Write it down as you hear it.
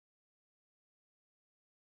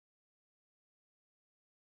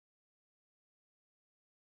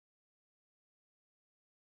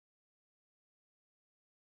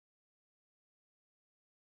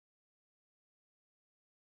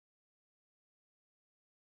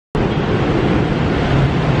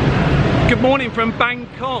Good morning from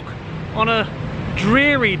Bangkok on a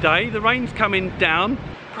dreary day. The rain's coming down,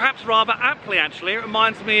 perhaps rather aptly actually. It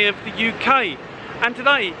reminds me of the UK. And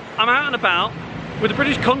today I'm out and about with the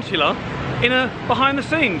British Consular in a behind the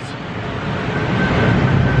scenes.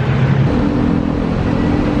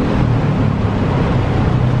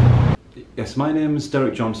 Yes, my name is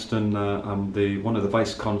Derek Johnston. I'm one of the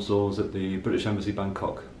Vice Consuls at the British Embassy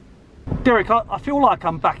Bangkok. Derek, I feel like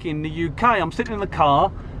I'm back in the UK. I'm sitting in the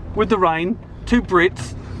car with the rain, two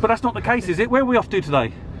Brits, but that's not the case, is it? Where are we off to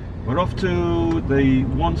today? We're off to the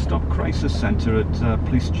One-Stop Crisis Centre at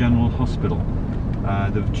Police General Hospital.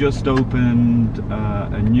 They've just opened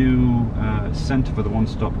a new centre for the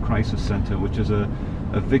One-Stop Crisis Centre, which is a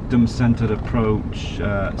victim-centred approach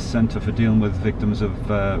centre for dealing with victims of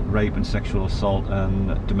rape and sexual assault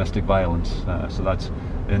and domestic violence. So that's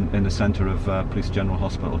in the centre of Police General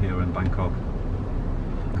Hospital here in Bangkok.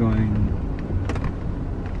 Going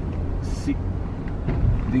see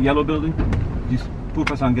the yellow building.พูด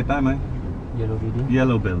ภาษาอังกฤษได้ไหม Yellow building.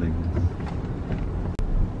 Yellow building.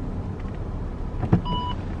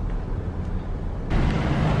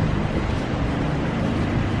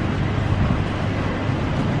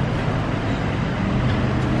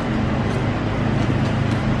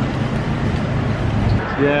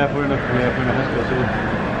 Yeah, we're in a hospital soon.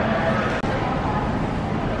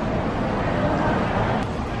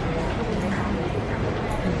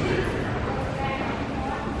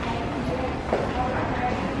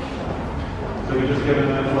 So we're just giving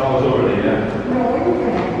them flowers already, yeah? No,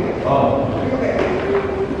 oh.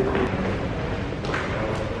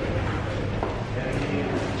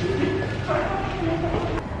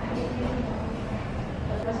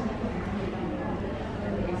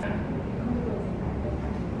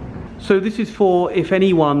 So this is for if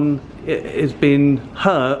anyone has been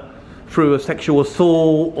hurt through a sexual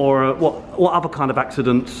assault or what other kind of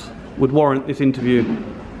accidents would warrant this interview?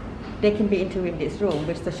 They can be interviewed in this room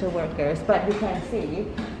with social workers, but you can see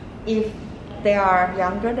if they are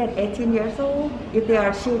younger than 18 years old, if they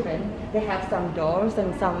are children, they have some dolls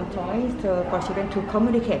and some toys for children to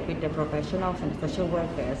communicate with the professionals and social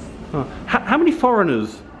workers. Oh. How many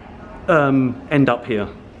foreigners end up here?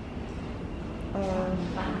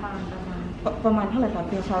 ประมาณเท่าไหร่ครับ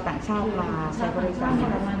เป็นชาวต่างชาติมาใช้บริการ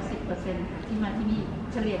ประมาณ 10% ที่มาที่นี่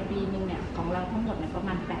เฉลี่ยปีนึงเนี่ยของเราทั้งหมดเนี่ยประม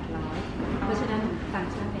าณ 800 เพราะฉะนั้นต่าง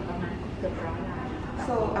ชาติเนี่ยประมาณเกือบ100 ราย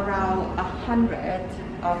So around 100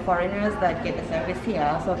 of foreigners that get the service here,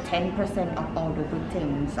 so 10% of all the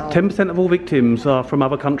victims. 10% of all victims are from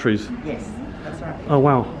other countries? Yes, that's right. Oh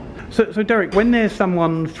wow. So Derek, when there's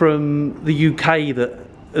someone from the UK that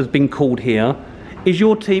has been called here,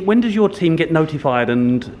 when does your team get notified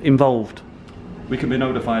and involved? We can be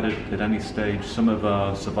notified at any stage. Some of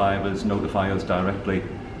our survivors notify us directly,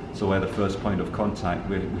 so we're the first point of contact.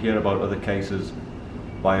 We hear about other cases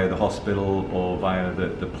via the hospital or via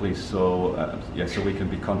the police, so yeah, so we can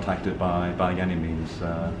be contacted by any means.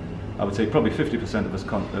 I would say probably 50% of us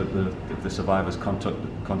the survivors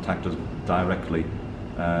contact us directly,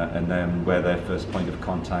 and then we're their first point of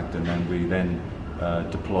contact, and then we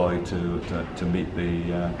deploy to meet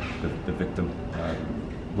the victim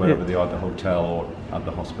wherever they are, at the hotel or at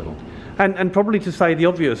the hospital. And probably to say the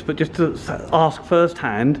obvious, but just to ask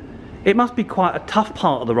firsthand, it must be quite a tough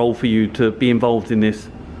part of the role for you to be involved in this.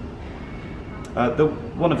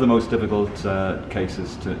 One of the most difficult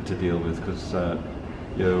cases to deal with, because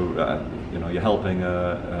you're helping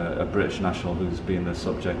a British national who's been the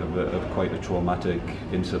subject of quite a traumatic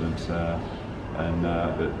incident. And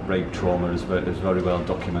rape trauma is very well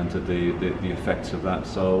documented, the effects of that.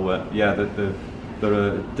 So yeah, there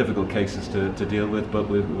are difficult cases to deal with, but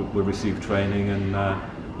we receive training, and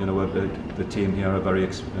the team here are very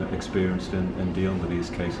experienced in dealing with these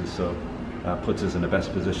cases. So puts us in the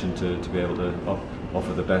best position to be able to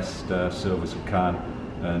offer the best service we can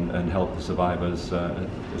and help the survivors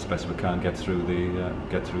as best we can get through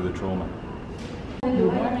the trauma.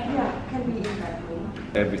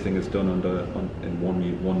 Everything is done in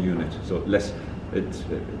one unit, so it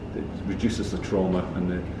reduces the trauma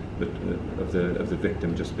and of the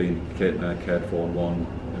victim just being cared for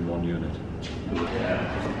in one unit.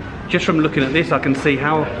 Just from looking at this, I can see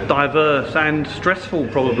how diverse and stressful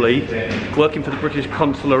probably working for the British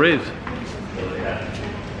Consular is.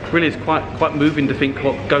 Really, it's quite moving to think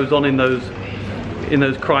what goes on in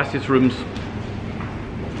those crisis rooms.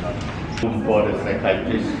 For the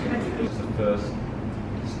psychiatrist, it's the first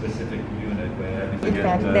specific unit where In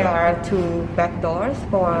fact, there are 2 back doors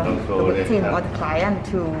for the victim or the client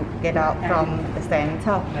to get out from the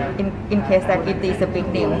center in case that it is a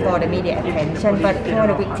big deal for the media attention, but for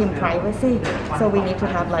the victim privacy, so we need to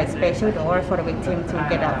have like special doors for the victim to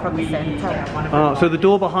get out from the center. So the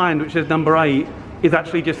door behind, which says number 8, is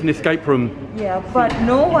actually just an escape room. Yeah, but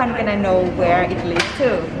no one gonna know where it leads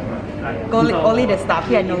to. Only the staff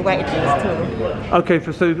here know where it leads to. Okay,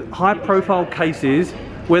 so high profile cases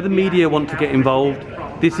where the media want to get involved,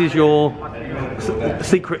 this is your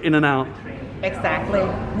secret in and out. Exactly.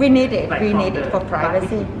 We need it. We need it for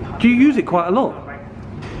privacy. Do you use it quite a lot?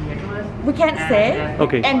 We can't say.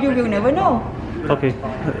 Okay. And you will never know. Okay.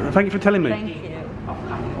 Thank you for telling me. Thank you.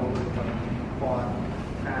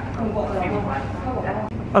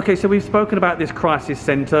 Okay, so we've spoken about this crisis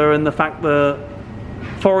centre and the fact that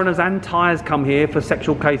foreigners and Thais come here for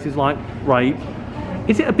sexual cases like rape.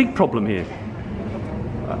 Is it a big problem here?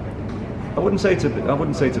 I wouldn't say it's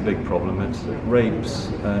a big problem. It's rapes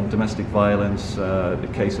and domestic violence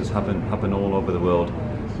cases happen all over the world.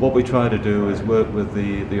 What we try to do is work with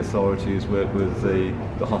the authorities, work with the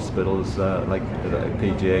hospitals like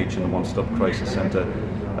PGH and the One Stop Crisis Centre.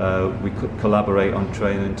 We collaborate on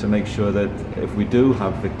training to make sure that if we do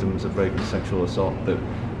have victims of rape and sexual assault, that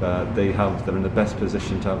they're in the best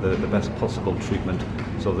position to have the best possible treatment,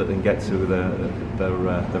 so that they can get through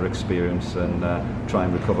their experience and try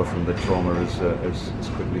and recover from the trauma as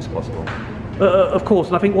quickly as possible. Of course,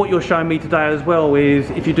 and I think what you're showing me today as well is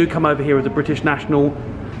if you do come over here as a British national,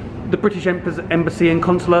 the British Embassy and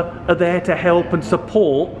Consular are there to help and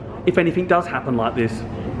support if anything does happen like this.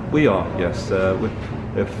 We are, yes.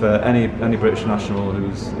 If any British national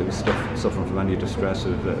who's suffering from any distress,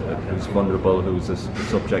 who's vulnerable, who's the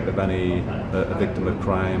subject of a victim of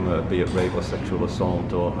crime, be it rape or sexual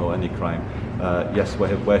assault or any crime, yes,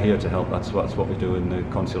 we're here to help. That's what we do in the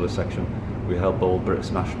consular section. We help all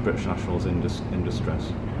British nationals in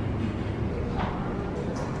distress.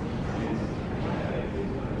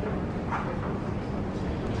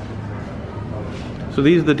 So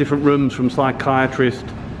these are the different rooms, from psychiatrist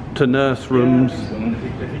to nurse rooms.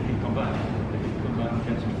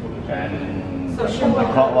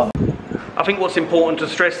 I think what's important to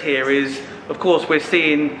stress here is, of course, we're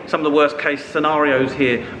seeing some of the worst case scenarios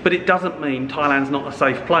here, but it doesn't mean Thailand's not a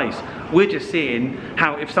safe place. We're just seeing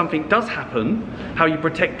how, if something does happen, how you're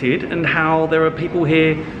protected and how there are people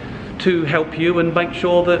here to help you and make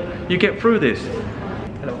sure that you get through this.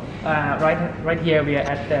 Hello. Right here we are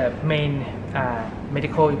at the main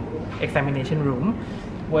medical examination room,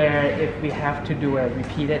 where if we have to do a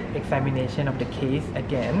repeated examination of the case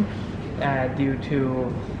again due to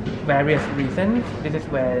various reasons, this is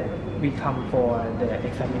where we come for the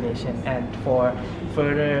examination and for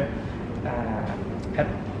further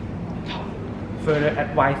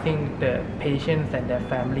advising the patients and their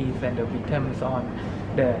families and the victims on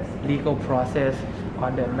the legal process,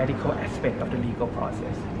 on the medical aspect of the legal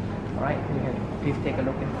process. All right, you can please take a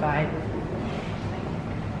look inside.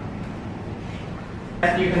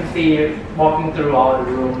 As you can see, walking through all the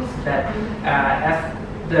rooms, that as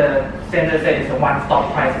the center said, it's a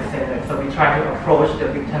one-stop crisis center. So we try to approach the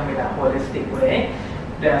victim in a holistic way.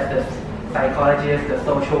 There's the psychologist, the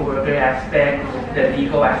social worker aspect, the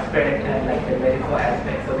legal aspect, and like the medical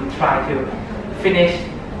aspect. So we try to finish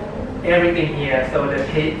everything here, so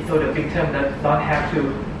the victim does not have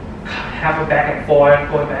to have a back and forth,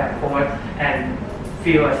 going back and forth, and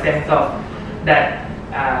feel a sense of that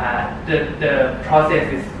the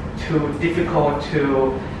process is too difficult,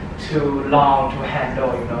 too long to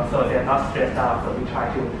handle, you know, so they're not stressed out. So we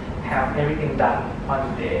try to have everything done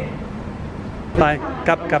on the day. Bye.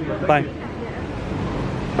 Bye.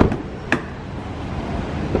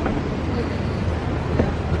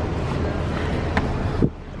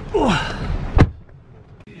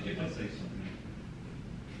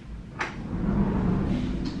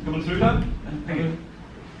 Coming through that? Thank you.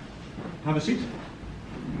 Have a seat.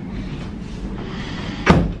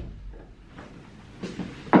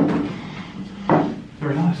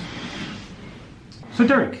 Very nice. So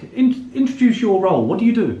Derek, introduce your role. What do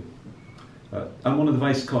you do? I'm one of the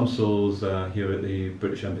vice consuls here at the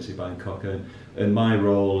British Embassy Bangkok, and my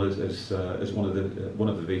role as one of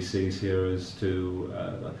the VCs here is to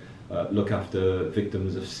look after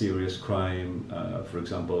victims of serious crime, for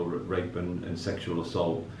example, rape and sexual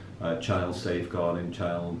assault, child safeguarding,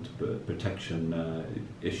 child protection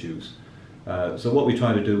issues. So what we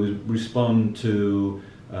try to do is respond to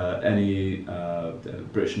any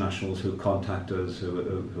British nationals who contact us,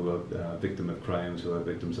 who are victim of crimes, who are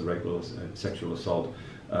victims of rape or sexual assault,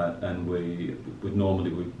 and we would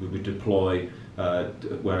normally we would deploy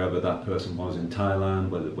wherever that person was in Thailand,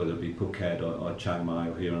 whether it be Phuket or Chiang Mai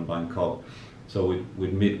or here in Bangkok. So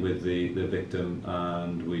we'd meet with the victim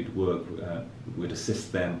and we'd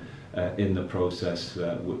assist them in the process,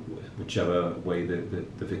 whichever way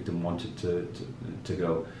the victim wanted to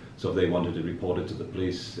go. So if they wanted to report it to the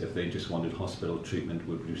police, if they just wanted hospital treatment,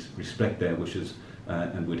 we'd respect their wishes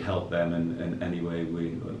and we'd help them in any way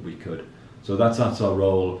we could. So that's our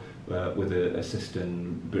role with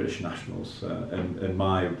assisting British nationals. And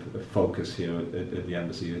my focus here at the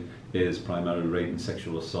embassy is primarily rape and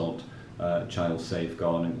sexual assault, child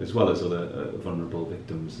safeguarding, as well as other vulnerable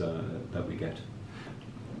victims that we get.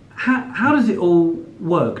 How does it all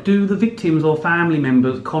work? Do the victims or family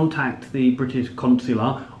members contact the British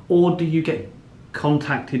consular, or do you get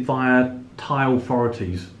contacted via Thai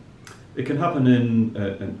authorities? It can happen in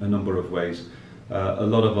a number of ways. A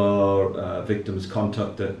lot of our victims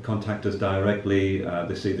contact us directly.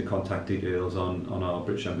 They see the contact details on our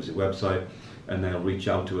British Embassy website and they'll reach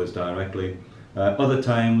out to us directly. Other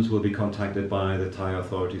times we'll be contacted by the Thai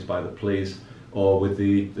authorities, by the police, or with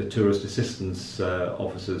the tourist assistance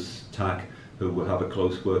officers, TAC, who we have a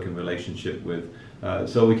close working relationship with.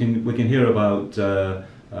 So we can hear about a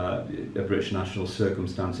British national's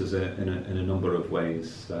circumstances in a number of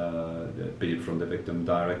ways, be it from the victim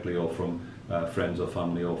directly or from friends or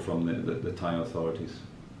family or from the Thai authorities.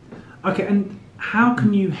 Okay, and how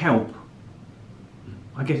can you help?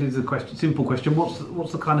 I guess it's a simple question.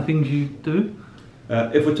 What's the kind of things you do?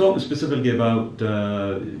 If we're talking specifically about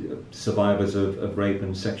survivors of rape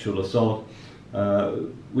and sexual assault,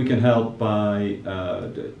 we can help by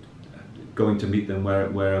going to meet them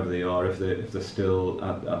wherever they are, if they're still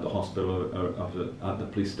at the hospital or at the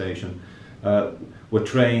police station. We're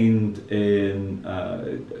trained in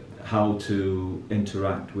how to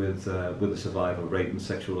interact with a survivor of rape and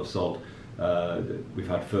sexual assault. We've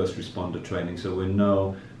had first responder training, so we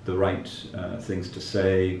know the right things to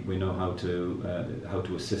say. We know how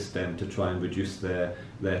to assist them to try and reduce their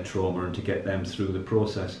trauma and to get them through the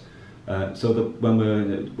process. So that when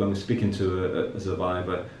we're speaking to a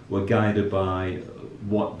survivor, we're guided by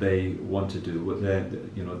what they want to do, what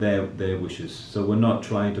their wishes. So we're not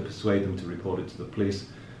trying to persuade them to report it to the police.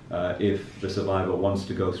 If the survivor wants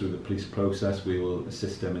to go through the police process, we will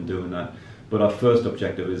assist them in doing that. But our first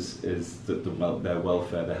objective is their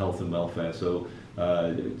welfare, their health and welfare. So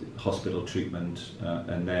hospital treatment,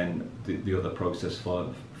 and then the other process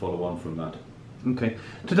follow on from that. Okay.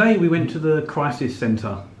 Today we went to the crisis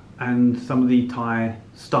centre and some of the Thai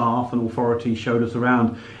staff and authorities showed us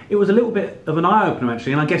around. It was a little bit of an eye-opener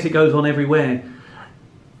actually, and I guess it goes on everywhere.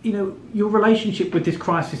 You know, your relationship with this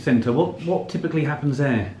crisis centre, what typically happens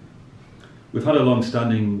there? We've had a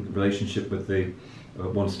long-standing relationship with the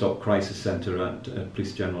one-stop crisis centre at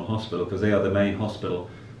Police General Hospital, because they are the main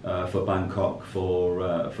hospital for Bangkok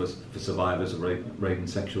for survivors of rape and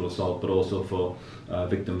sexual assault, but also for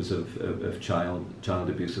victims of child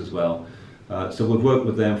abuse as well. So we've worked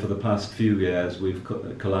with them for the past few years. We've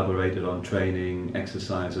collaborated on training,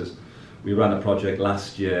 exercises. We ran a project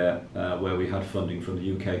last year where we had funding from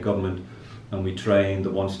the UK government, and we trained the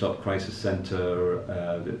one-stop crisis centre,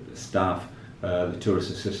 the staff, the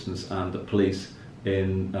tourist assistants and the police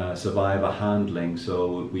in survivor handling.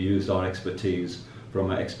 So we used our expertise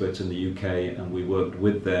from experts in the UK, and we worked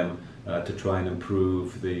with them to try and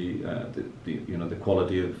improve the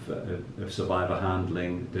quality of survivor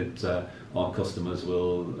handling that our customers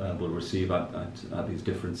will receive at these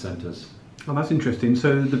different centres. Oh, that's interesting.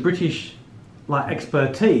 So the British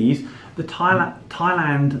expertise, the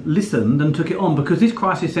Thailand listened and took it on, because this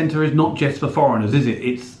crisis centre is not just for foreigners, is it?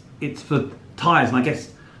 It's for Thais, and I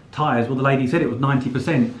guess Thais, well, the lady said it was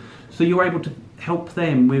 90%. So you were able to help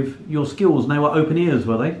them with your skills, and they were open ears,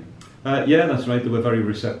 were they? Yeah, that's right. They were very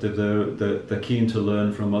receptive. They're keen to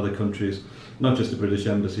learn from other countries, not just the British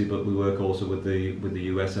Embassy, but we work also with the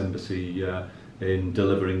US Embassy in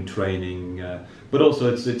delivering training. But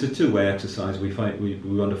also, it's a two-way exercise. We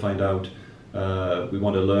want to find out. We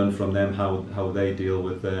want to learn from them how they deal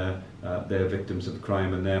with their victims of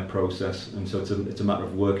crime and their process. And so it's a matter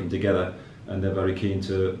of working together. And they're very keen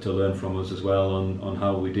to learn from us as well on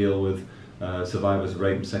how we deal with survivors of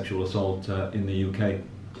rape and sexual assault in the UK.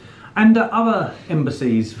 And other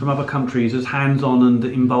embassies from other countries as hands-on and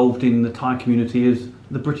involved in the Thai community as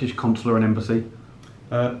the British Consular and Embassy?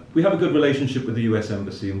 We have a good relationship with the US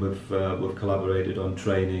Embassy, and we've collaborated on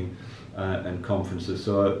training and conferences.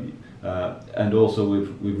 So and also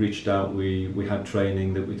we've reached out. We had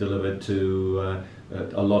training that we delivered to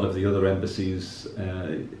a lot of the other embassies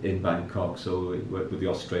in Bangkok. So we worked with the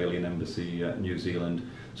Australian Embassy, New Zealand.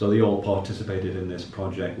 So they all participated in this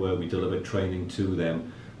project where we delivered training to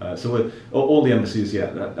them. So all the embassies,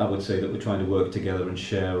 yeah, I would say that we're trying to work together and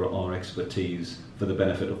share our expertise for the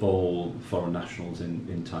benefit of all foreign nationals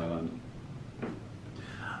in Thailand.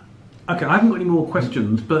 Okay, I haven't got any more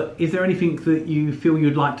questions, but is there anything that you feel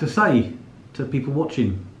you'd like to say to people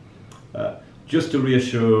watching? Just to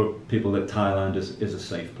reassure people that Thailand is a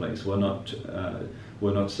safe place. We're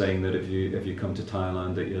not saying that if you come to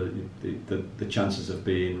Thailand that the chances of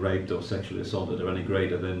being raped or sexually assaulted are any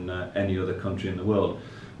greater than any other country in the world.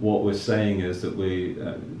 What we're saying is that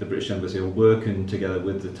the British Embassy, are working together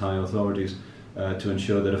with the Thai authorities to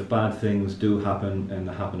ensure that if bad things do happen, and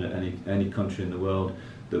they happen at any country in the world,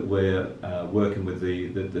 that we're working with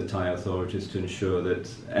the Thai authorities to ensure that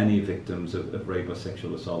any victims of rape or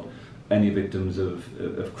sexual assault, any victims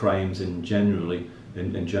of crimes in general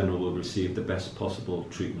will receive the best possible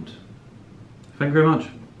treatment. Thank you very much.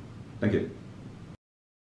 Thank you.